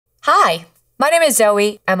Hi, my name is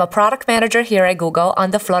Zoe. I'm a product manager here at Google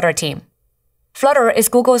on the Flutter team. Flutter is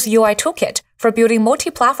Google's UI toolkit for building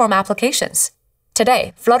multi-platform applications.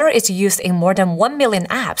 Today, Flutter is used in more than 1 million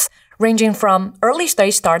apps, ranging from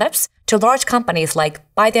early-stage startups to large companies like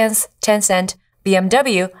ByteDance, Tencent,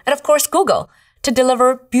 BMW, and of course Google, to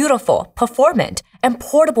deliver beautiful, performant, and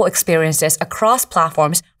portable experiences across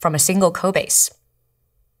platforms from a single codebase.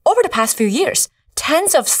 Over the past few years,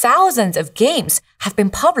 tens of thousands of games have been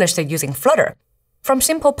published using Flutter, from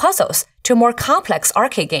simple puzzles to more complex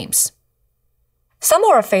arcade games. Some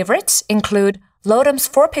of our favorites include Lodem's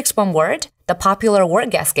 4 Picks 1 Word, the popular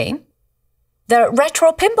word guess game, the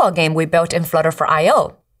retro pinball game we built in Flutter for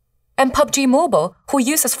I/O, and PUBG Mobile, who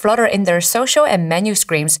uses Flutter in their social and menu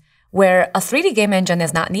screens where a 3D game engine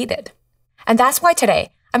is not needed. And that's why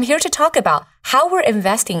today, I'm here to talk about how we're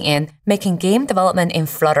investing in making game development in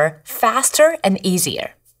Flutter faster and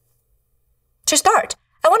easier. To start,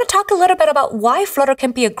 I want to talk a little bit about why Flutter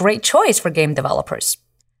can be a great choice for game developers.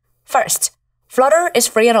 First, Flutter is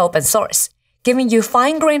free and open source, giving you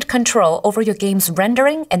fine-grained control over your game's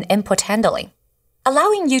rendering and input handling,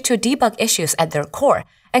 allowing you to debug issues at their core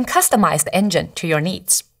and customize the engine to your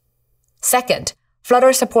needs. Second,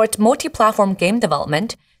 Flutter supports multi-platform game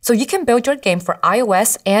development, so you can build your game for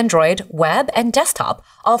iOS, Android, web, and desktop,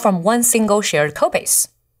 all from one single shared codebase.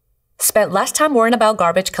 Spend less time worrying about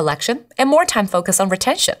garbage collection and more time focused on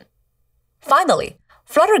retention. Finally,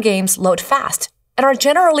 Flutter games load fast and are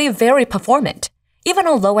generally very performant, even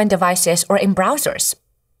on low-end devices or in browsers.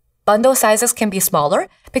 Bundle sizes can be smaller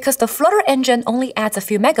because the Flutter engine only adds a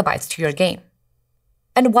few megabytes to your game.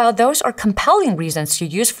 And while those are compelling reasons to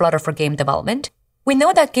use Flutter for game development, we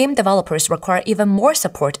know that game developers require even more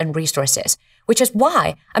support and resources, which is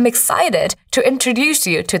why I'm excited to introduce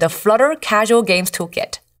you to the Flutter Casual Games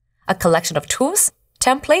Toolkit, a collection of tools,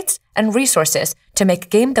 templates, and resources to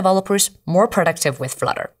make game developers more productive with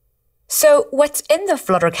Flutter. So what's in the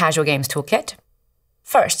Flutter Casual Games Toolkit?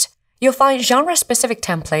 First, you'll find genre-specific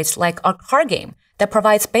templates like our car game that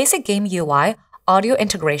provides basic game UI, audio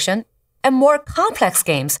integration, and more complex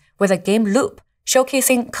games with a game loop,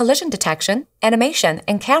 showcasing collision detection, animation,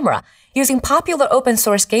 and camera using popular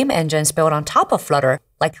open-source game engines built on top of Flutter,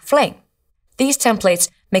 like Flame. These templates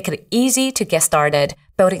make it easy to get started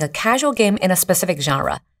building a casual game in a specific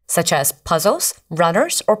genre, such as puzzles,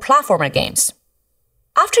 runners, or platformer games.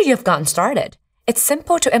 After you've gotten started, it's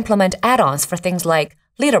simple to implement add-ons for things like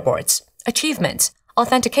leaderboards, achievements,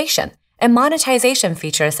 authentication, and monetization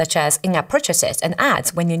features such as in-app purchases and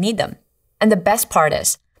ads when you need them. And the best part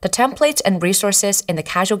is, the templates and resources in the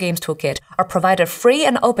Casual Games Toolkit are provided free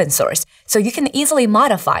and open source, so you can easily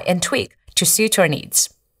modify and tweak to suit your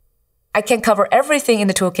needs. I can't cover everything in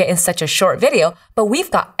the toolkit in such a short video, but we've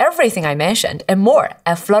got everything I mentioned and more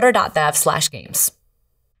at flutter.dev/games.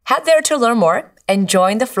 Head there to learn more and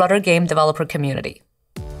join the Flutter game developer community.